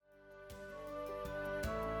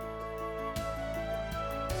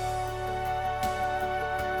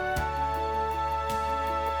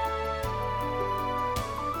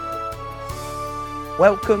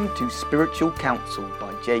Welcome to Spiritual Counsel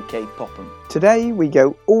by J.K. Popham. Today we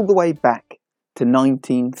go all the way back to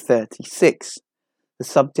 1936. The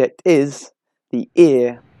subject is the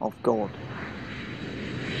ear of God.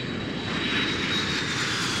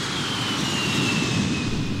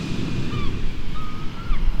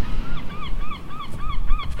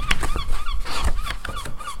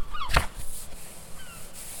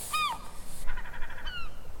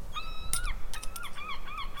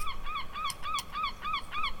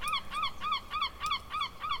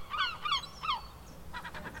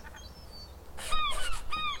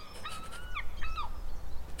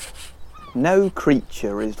 No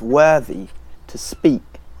creature is worthy to speak,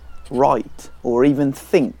 write, or even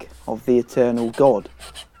think of the eternal God.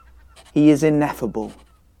 He is ineffable,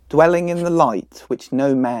 dwelling in the light which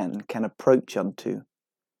no man can approach unto.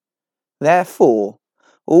 Therefore,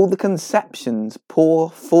 all the conceptions poor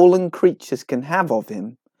fallen creatures can have of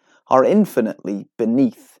him are infinitely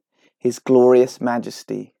beneath his glorious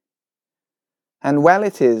majesty. And well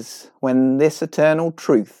it is when this eternal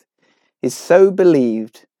truth is so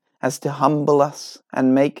believed as to humble us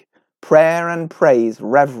and make prayer and praise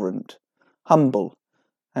reverent, humble,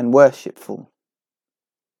 and worshipful.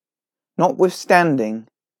 Notwithstanding,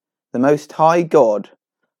 the Most High God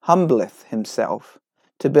humbleth himself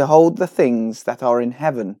to behold the things that are in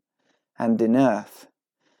heaven and in earth,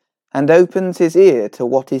 and opens his ear to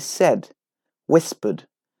what is said, whispered,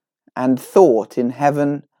 and thought in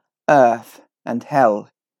heaven, earth, and hell.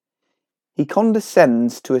 He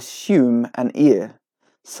condescends to assume an ear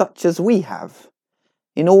such as we have,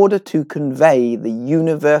 in order to convey the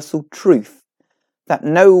universal truth that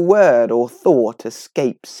no word or thought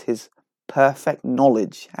escapes his perfect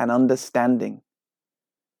knowledge and understanding.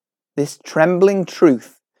 This trembling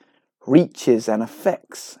truth reaches and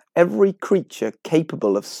affects every creature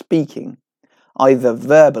capable of speaking, either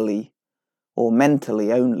verbally or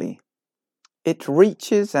mentally only. It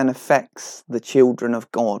reaches and affects the children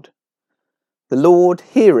of God. The Lord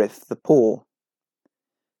heareth the poor.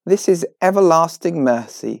 This is everlasting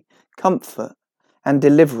mercy, comfort, and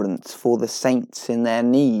deliverance for the saints in their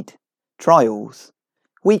need, trials,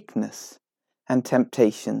 weakness, and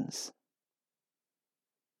temptations.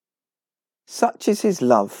 Such is his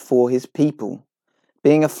love for his people,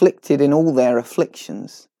 being afflicted in all their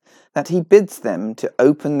afflictions, that he bids them to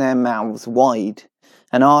open their mouths wide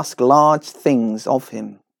and ask large things of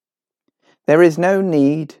him. There is no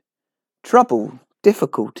need, trouble,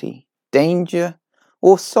 difficulty, danger,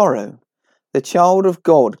 or sorrow the child of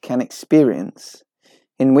God can experience,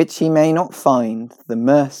 in which he may not find the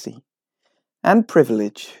mercy and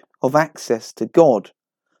privilege of access to God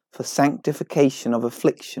for sanctification of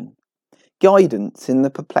affliction, guidance in the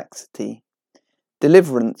perplexity,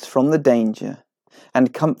 deliverance from the danger,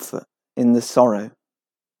 and comfort in the sorrow.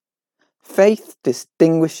 Faith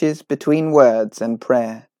distinguishes between words and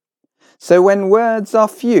prayer. So when words are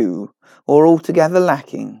few or altogether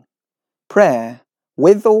lacking, prayer,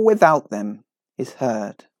 with or without them, is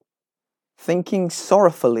heard. Thinking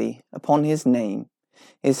sorrowfully upon his name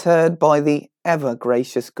is heard by the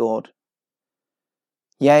ever-gracious God.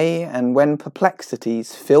 Yea, and when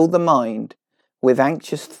perplexities fill the mind with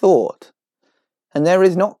anxious thought, and there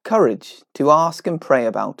is not courage to ask and pray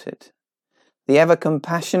about it, the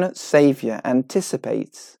ever-compassionate Saviour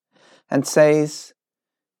anticipates and says,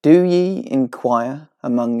 Do ye inquire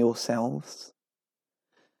among yourselves?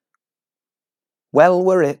 Well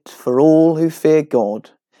were it for all who fear God,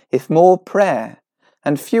 if more prayer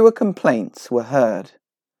and fewer complaints were heard,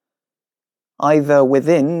 either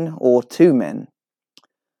within or to men.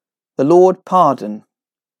 The Lord pardon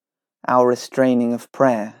our restraining of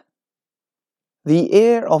prayer. The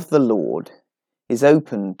ear of the Lord is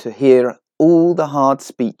open to hear all the hard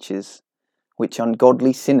speeches which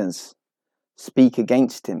ungodly sinners speak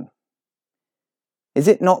against him. Is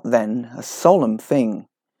it not then a solemn thing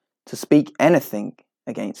to speak anything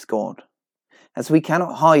against God? As we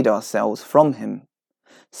cannot hide ourselves from him,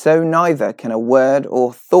 so neither can a word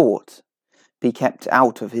or thought be kept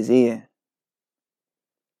out of his ear.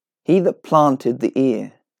 He that planted the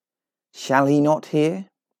ear, shall he not hear?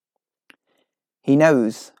 He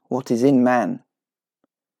knows what is in man.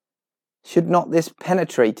 Should not this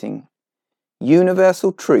penetrating,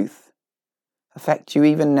 universal truth affect you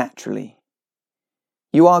even naturally?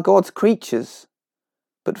 You are God's creatures,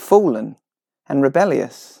 but fallen and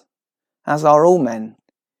rebellious, as are all men.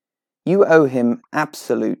 You owe him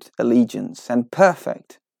absolute allegiance and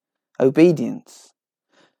perfect obedience.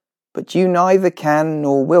 But you neither can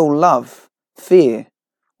nor will love, fear,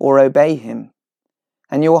 or obey him.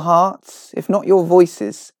 And your hearts, if not your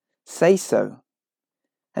voices, say so,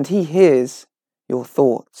 and he hears your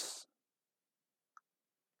thoughts.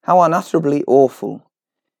 How unutterably awful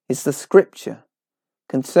is the scripture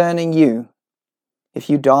concerning you if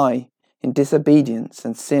you die in disobedience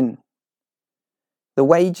and sin. The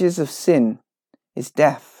wages of sin is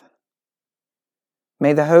death.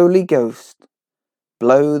 May the Holy Ghost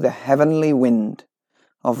blow the heavenly wind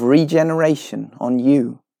of regeneration on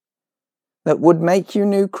you, that would make you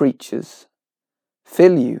new creatures,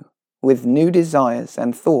 fill you with new desires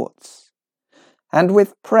and thoughts, and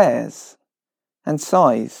with prayers and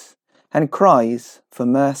sighs and cries for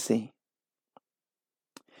mercy.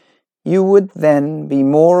 You would then be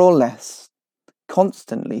more or less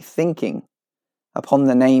constantly thinking upon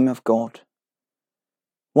the name of God,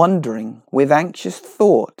 wondering with anxious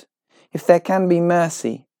thought if there can be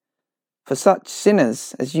mercy for such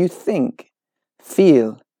sinners as you think,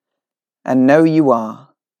 feel, and know you are.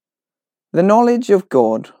 The knowledge of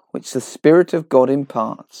God, which the Spirit of God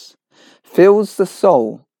imparts, fills the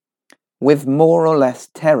soul with more or less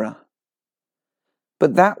terror.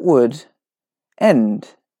 But that would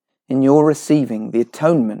end in your receiving the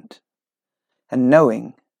atonement and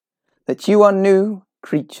knowing that you are new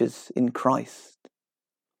creatures in Christ.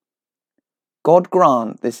 God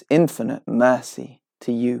grant this infinite mercy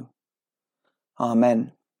to you.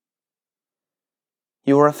 Amen.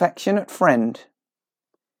 Your affectionate friend,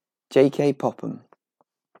 J.K. Popham.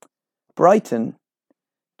 Brighton,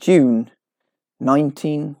 June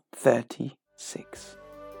 1936.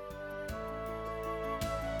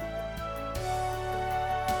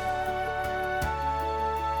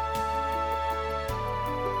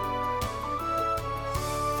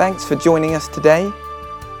 Thanks for joining us today.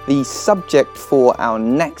 The subject for our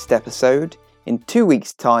next episode in 2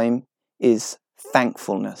 weeks' time is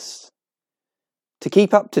thankfulness. To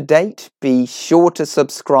keep up to date, be sure to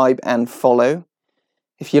subscribe and follow.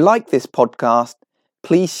 If you like this podcast,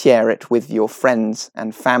 please share it with your friends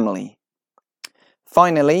and family.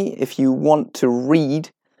 Finally, if you want to read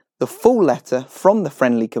the full letter from the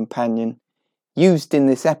Friendly Companion used in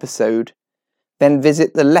this episode, then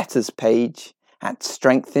visit the letters page at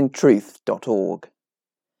strengthintruth.org.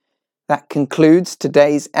 That concludes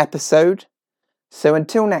today's episode. So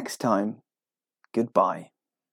until next time, goodbye.